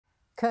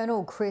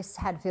Colonel Chris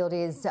Hadfield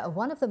is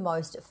one of the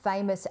most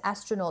famous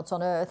astronauts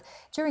on Earth.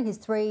 During his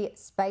 3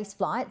 space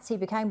flights, he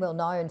became well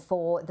known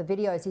for the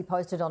videos he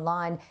posted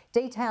online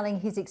detailing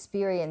his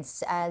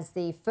experience as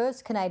the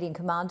first Canadian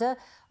commander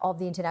of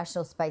the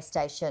International Space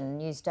Station.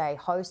 Newsday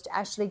host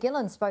Ashley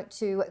Gillen spoke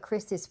to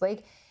Chris this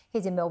week.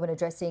 He's in Melbourne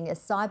addressing a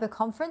cyber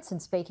conference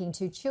and speaking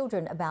to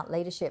children about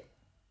leadership.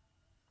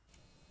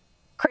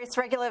 Chris,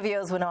 regular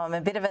viewers will know I'm a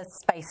bit of a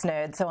space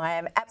nerd, so I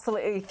am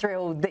absolutely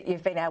thrilled that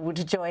you've been able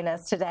to join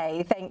us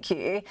today. Thank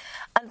you.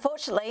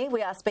 Unfortunately,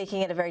 we are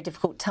speaking at a very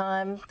difficult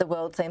time. The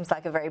world seems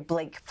like a very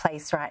bleak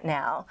place right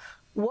now.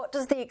 What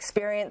does the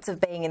experience of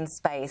being in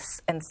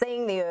space and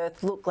seeing the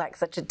Earth look like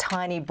such a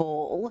tiny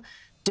ball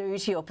do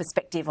to your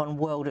perspective on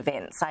world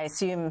events? I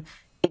assume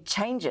it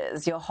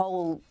changes your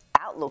whole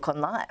outlook on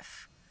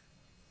life.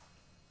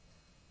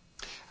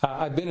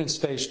 I've been in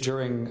space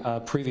during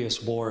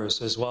previous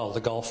wars as well,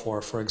 the Gulf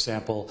War, for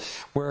example,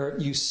 where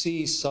you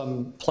see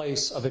some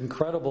place of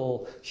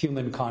incredible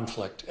human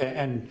conflict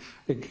and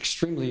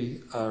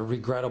extremely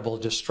regrettable,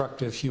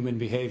 destructive human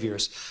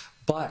behaviors.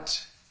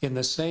 But in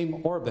the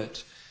same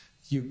orbit,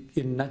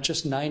 in not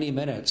just 90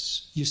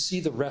 minutes, you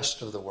see the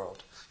rest of the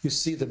world. You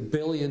see the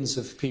billions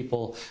of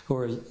people who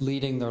are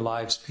leading their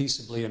lives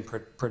peaceably and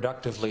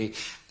productively.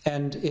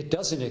 And it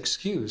doesn't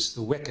excuse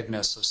the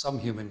wickedness of some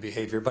human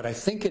behavior, but I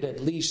think it at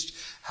least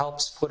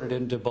helps put it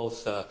into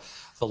both the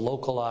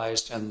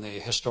localized and the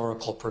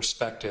historical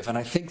perspective. And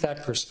I think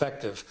that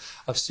perspective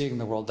of seeing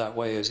the world that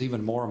way is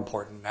even more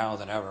important now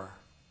than ever.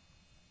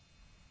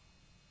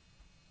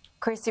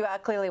 Chris, you are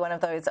clearly one of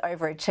those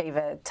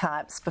overachiever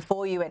types.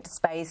 Before you went to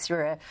space, you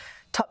were a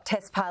top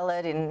test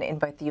pilot in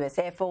both the US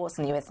Air Force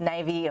and the US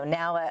Navy. You're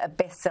now a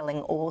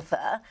best-selling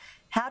author.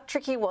 How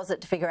tricky was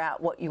it to figure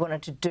out what you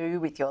wanted to do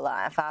with your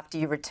life after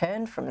you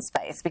returned from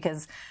space?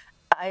 Because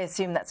I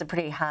assume that's a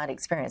pretty hard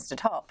experience to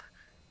top.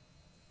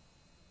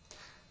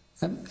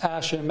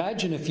 Ash,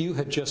 imagine if you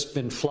had just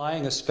been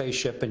flying a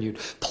spaceship and you'd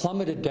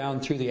plummeted down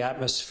through the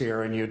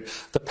atmosphere and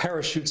the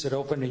parachutes had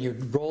opened and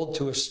you'd rolled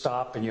to a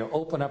stop and you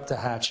open up the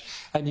hatch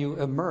and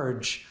you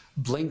emerge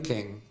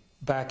blinking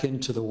back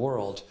into the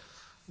world.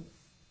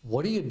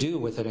 What do you do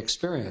with an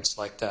experience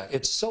like that?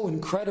 It's so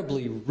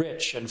incredibly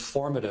rich and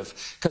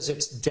formative because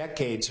it's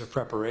decades of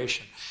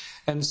preparation.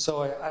 And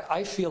so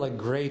I feel a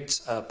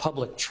great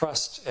public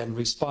trust and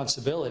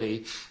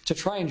responsibility to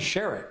try and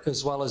share it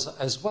as well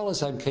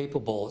as I'm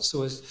capable,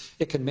 so as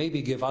it can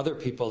maybe give other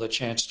people the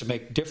chance to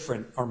make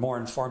different or more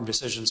informed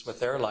decisions with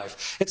their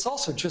life. It's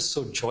also just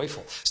so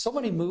joyful. So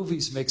many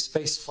movies make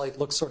spaceflight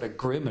look sort of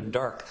grim and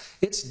dark.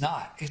 It's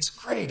not. It's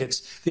great.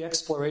 It's the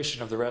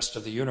exploration of the rest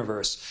of the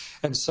universe.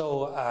 And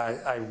so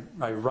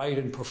I write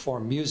and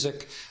perform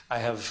music. I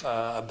have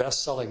a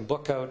best-selling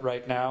book out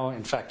right now,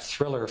 in fact,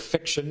 thriller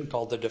fiction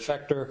called The Defector.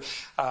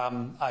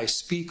 I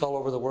speak all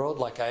over the world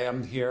like I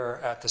am here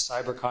at the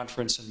Cyber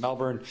Conference in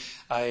Melbourne.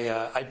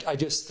 I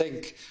just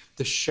think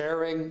the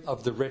sharing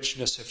of the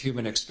richness of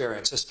human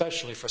experience,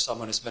 especially for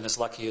someone who's been as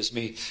lucky as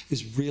me,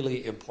 is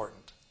really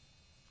important.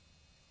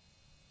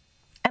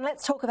 And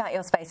let's talk about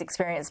your space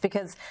experience,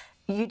 because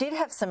you did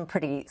have some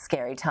pretty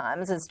scary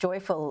times, as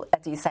joyful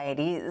as you say it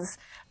is.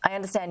 I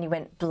understand you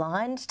went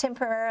blind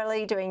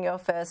temporarily doing your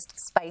first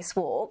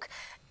spacewalk.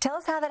 Tell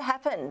us how that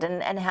happened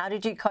and how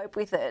did you cope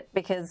with it?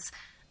 Because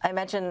I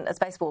imagine a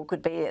spacewalk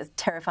would be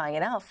terrifying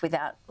enough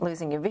without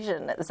losing your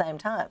vision at the same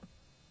time.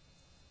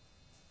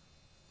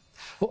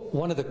 Well,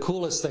 one of the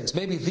coolest things,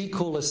 maybe the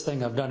coolest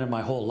thing I've done in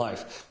my whole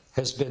life,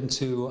 has been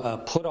to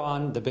put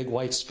on the big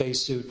white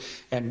spacesuit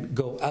and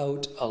go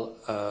out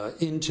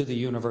into the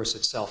universe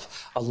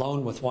itself,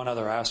 alone with one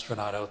other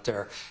astronaut out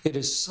there. It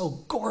is so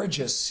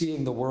gorgeous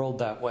seeing the world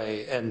that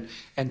way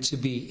and to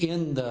be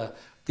in the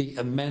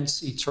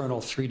immense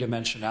eternal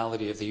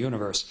three-dimensionality of the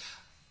universe.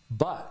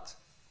 But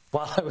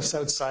while I was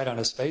outside on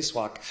a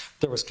spacewalk,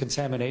 there was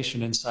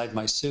contamination inside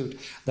my suit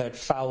that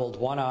fouled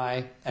one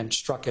eye and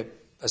struck it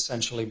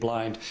essentially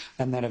blind,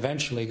 and then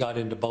eventually got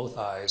into both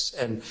eyes.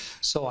 And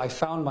so I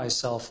found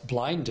myself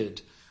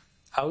blinded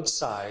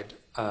outside,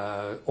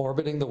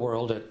 orbiting the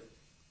world at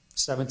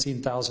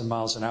 17,000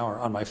 miles an hour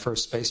on my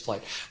first space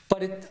flight.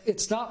 But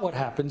it's not what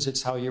happens,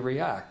 it's how you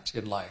react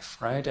in life,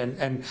 right?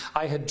 And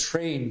I had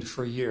trained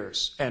for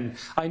years, and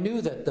I knew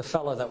that the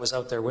fella that was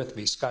out there with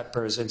me, Scott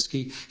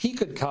Berezynski, he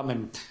could come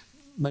and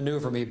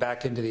maneuver me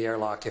back into the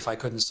airlock if I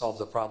couldn't solve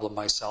the problem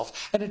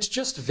myself. And it's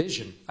just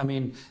vision. I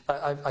mean,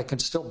 I can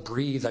still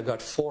breathe. I've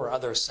got 4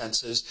 other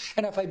senses.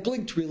 And if I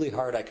blinked really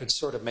hard, I could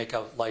sort of make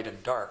out light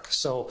and dark.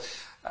 So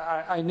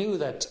I knew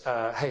that,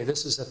 hey,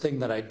 this is a thing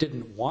that I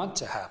didn't want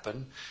to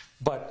happen,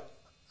 but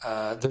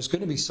there's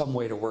going to be some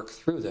way to work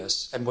through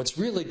this. And what's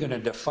really going to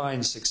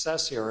define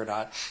success here or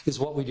not is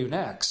what we do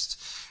next.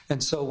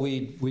 And so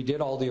we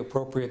did all the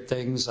appropriate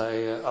things. I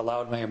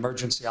allowed my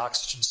emergency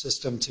oxygen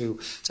system to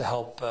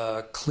help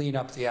clean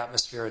up the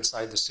atmosphere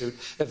inside the suit.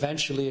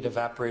 Eventually, it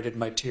evaporated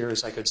my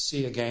tears. I could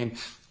see again.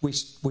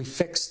 We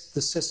fixed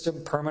the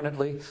system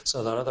permanently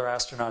so that other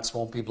astronauts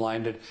won't be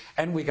blinded,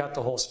 and we got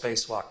the whole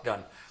spacewalk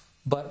done.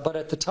 But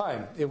at the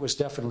time, it was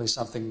definitely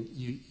something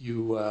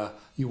you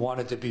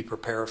wanted to be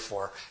prepared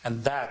for.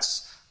 And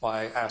that's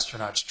why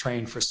astronauts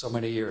train for so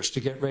many years, to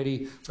get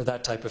ready for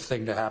that type of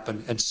thing to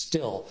happen and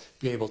still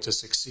be able to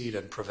succeed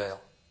and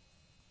prevail.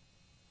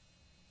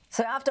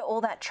 So after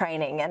all that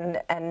training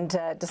and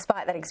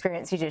despite that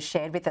experience you just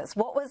shared with us,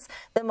 what was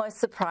the most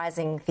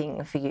surprising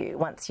thing for you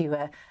once you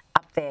were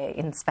up there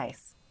in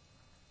space?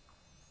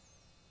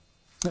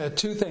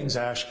 Two things,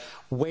 Ash.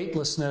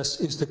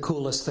 Weightlessness is the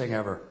coolest thing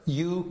ever.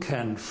 You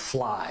can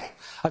fly.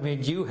 I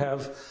mean, you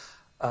have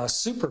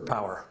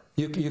superpower.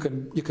 You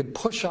can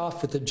push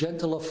off with the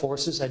gentle of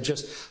forces and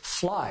just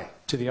fly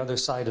to the other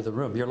side of the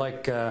room. You're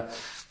like,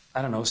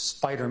 I don't know,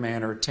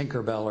 Spider-Man or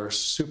Tinkerbell or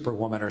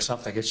Superwoman or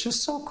something. It's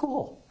just so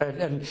cool.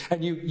 And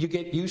you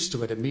get used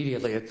to it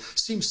immediately. It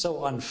seems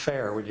so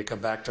unfair when you come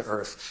back to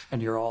Earth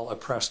and you're all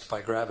oppressed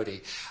by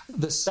gravity.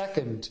 The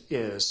second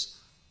is,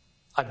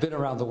 I've been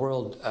around the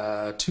world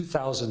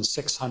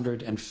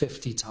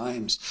 2,650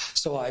 times.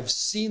 So I've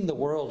seen the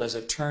world as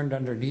it turned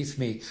underneath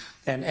me,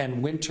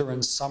 and winter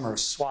and summer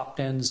swapped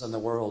ends on the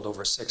world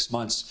over 6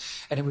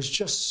 months. And it was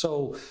just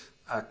so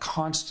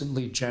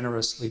constantly,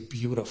 generously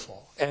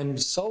beautiful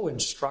and so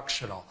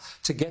instructional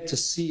to get to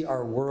see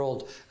our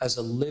world as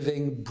a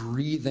living,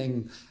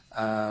 breathing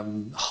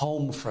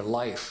home for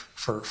life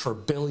for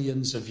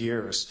billions of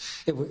years.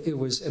 It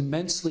was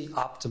immensely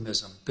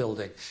optimism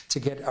building to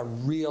get a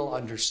real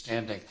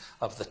understanding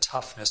of the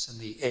toughness and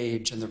the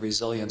age and the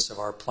resilience of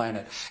our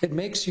planet. It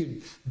makes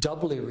you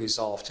doubly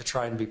resolved to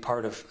try and be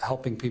part of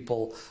helping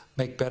people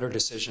make better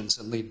decisions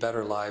and lead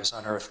better lives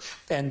on Earth,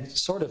 and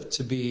sort of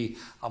to be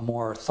a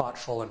more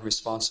thoughtful and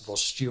responsible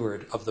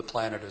steward of the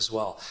planet as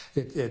well.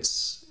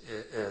 It's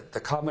the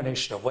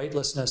combination of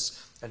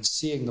weightlessness and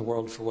seeing the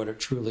world for what it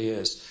truly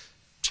is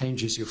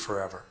changes you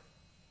forever.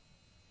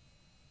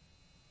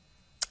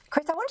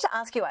 Chris, I wanted to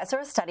ask you, I saw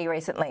a study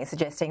recently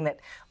suggesting that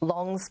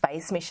long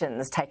space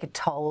missions take a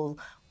toll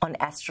on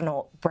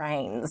astronaut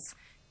brains.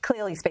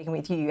 Clearly, speaking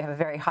with you, you have a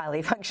very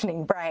highly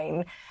functioning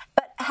brain.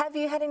 But have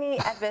you had any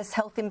adverse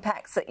health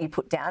impacts that you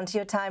put down to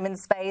your time in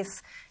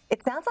space?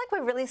 It sounds like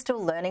we're really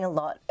still learning a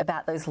lot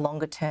about those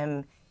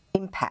longer-term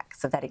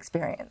impacts of that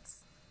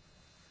experience.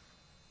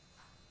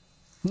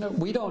 No,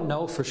 we don't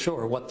know for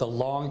sure what the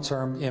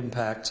long-term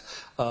impact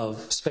of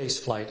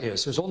spaceflight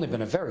is. There's only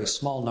been a very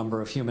small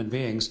number of human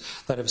beings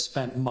that have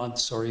spent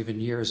months or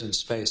even years in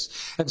space.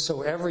 And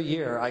so every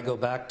year I go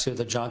back to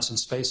the Johnson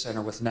Space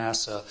Center with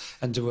NASA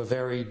and do a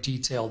very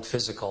detailed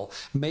physical.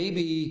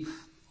 Maybe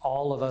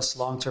all of us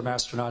long-term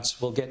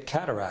astronauts will get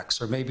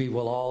cataracts, or maybe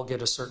we'll all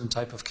get a certain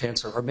type of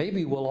cancer, or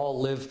maybe we'll all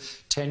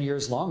live 10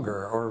 years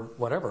longer, or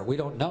whatever. We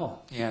don't know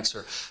the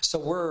answer. So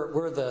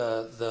we're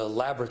the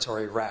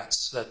laboratory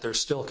rats that they're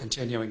still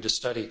continuing to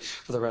study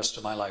for the rest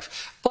of my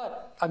life.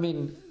 But, I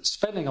mean,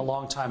 spending a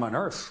long time on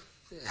Earth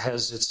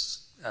has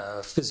its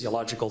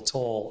physiological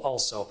toll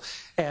also.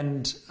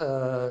 And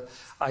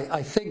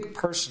I think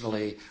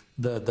personally,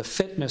 the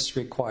fitness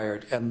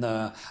required and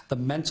the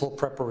mental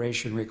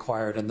preparation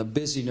required and the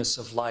busyness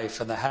of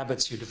life and the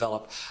habits you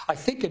develop, I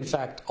think, in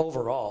fact,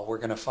 overall, we're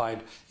going to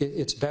find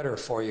it's better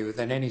for you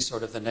than any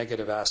sort of the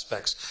negative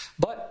aspects.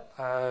 But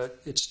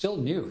it's still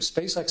new.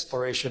 Space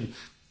exploration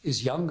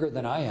is younger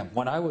than I am.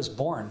 When I was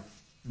born,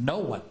 no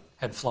one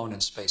had flown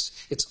in space.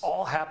 It's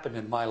all happened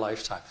in my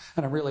lifetime.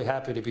 And I'm really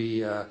happy to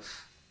be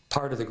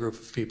part of the group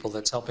of people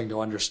that's helping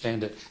to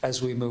understand it as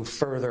we move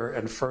further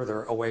and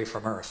further away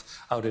from Earth,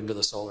 out into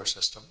the solar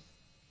system.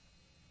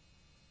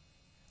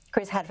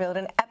 Chris Hadfield,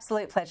 an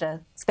absolute pleasure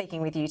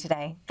speaking with you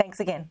today. Thanks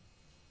again.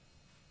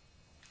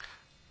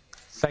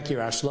 Thank you,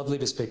 Ash. Lovely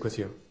to speak with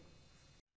you.